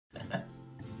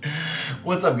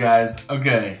What's up, guys?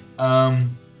 Okay,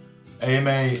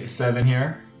 AMA 7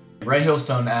 here. Ray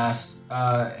Hillstone asks,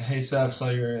 hey Seth,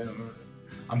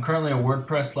 I'm currently a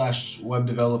WordPress / web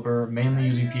developer, mainly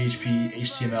using PHP,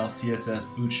 HTML,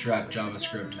 CSS, Bootstrap,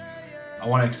 JavaScript. I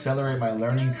want to accelerate my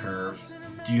learning curve.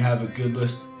 Do you have a good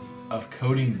list of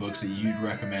coding books that you'd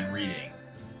recommend reading?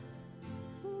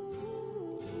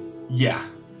 Yeah.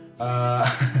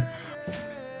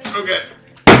 Okay.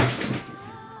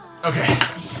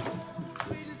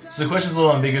 So the question's a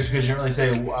little ambiguous because you didn't really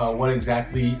say what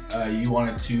exactly you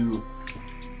wanted to,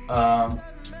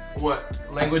 what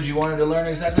language you wanted to learn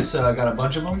exactly, so I got a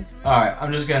bunch of them. Alright,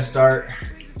 I'm just going to start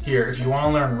here. If you want to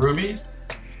learn Ruby,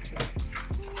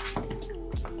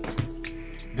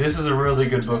 this is a really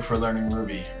good book for learning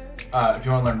Ruby. If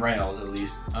you want to learn Rails, at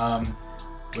least,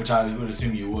 which I would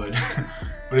assume you would.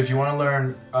 But if you want to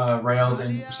learn Rails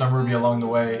and some Ruby along the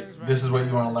way, this is what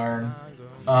you want to learn.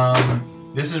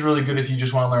 This is really good if you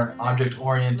just want to learn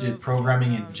object-oriented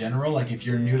programming in general. Like if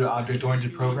you're new to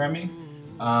object-oriented programming.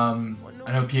 I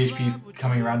know PHP is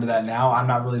coming around to that now. I'm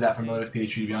not really that familiar with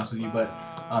PHP, to be honest with you, but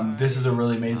this is a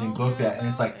really amazing book and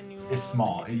it's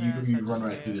small. You run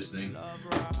right through this thing,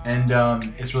 and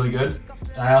it's really good.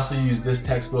 And I also use this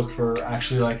textbook for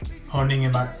actually like honing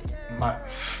in my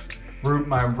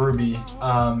Ruby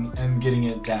and getting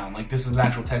it down. Like this is an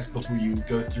actual textbook where you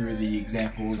go through the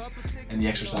examples and the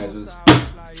exercises.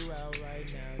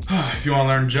 If you want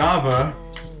to learn Java,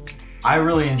 I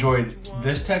really enjoyed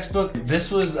this textbook. This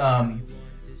was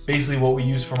basically what we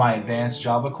used for my advanced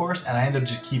Java course, and I ended up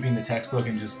just keeping the textbook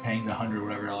and just paying the $100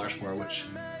 whatever for it, which,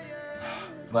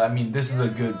 but I mean, this is a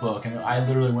good book, and I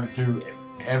literally went through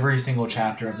every single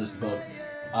chapter of this book.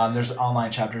 There's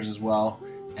online chapters as well,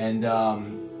 and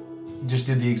just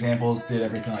did the examples, did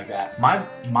everything like that.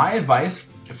 My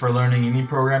advice for learning any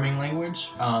programming language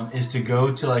is to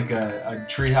go to like a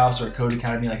Treehouse or a Code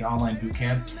Academy, like an online boot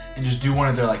camp, and just do one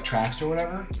of their like tracks or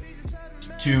whatever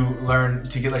to learn,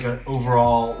 to get like an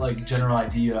overall like general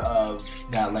idea of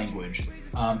that language.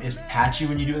 It's patchy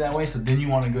when you do it that way, so then you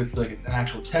want to go through like an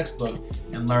actual textbook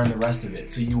and learn the rest of it.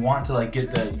 So you want to like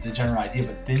get the general idea,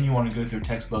 but then you want to go through a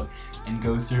textbook and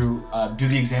go through, do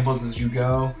the examples as you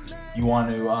go. You want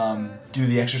to do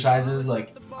the exercises.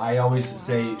 Like I always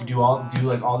say, do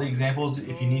like all the examples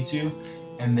if you need to,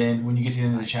 and then when you get to the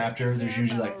end of the chapter, there's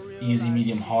usually like easy,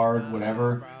 medium, hard,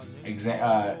 whatever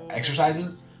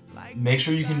exercises. Make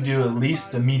sure you can do at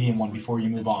least the medium one before you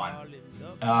move on.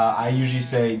 I usually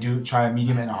say try a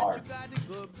medium and a hard.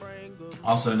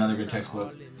 Also another good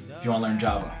textbook if you want to learn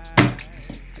Java.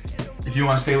 If you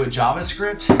want to stay with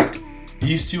JavaScript,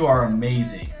 these two are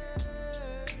amazing.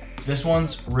 This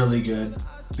one's really good.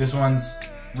 This one's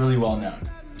really well known.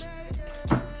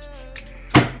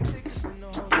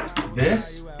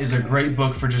 This is a great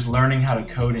book for just learning how to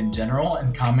code in general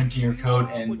and commenting your code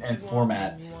and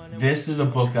format. This is a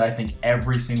book that I think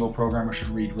every single programmer should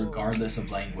read regardless of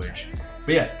language.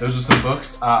 But yeah, those are some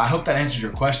books. I hope that answered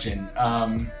your question.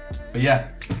 But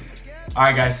yeah.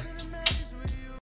 Alright guys,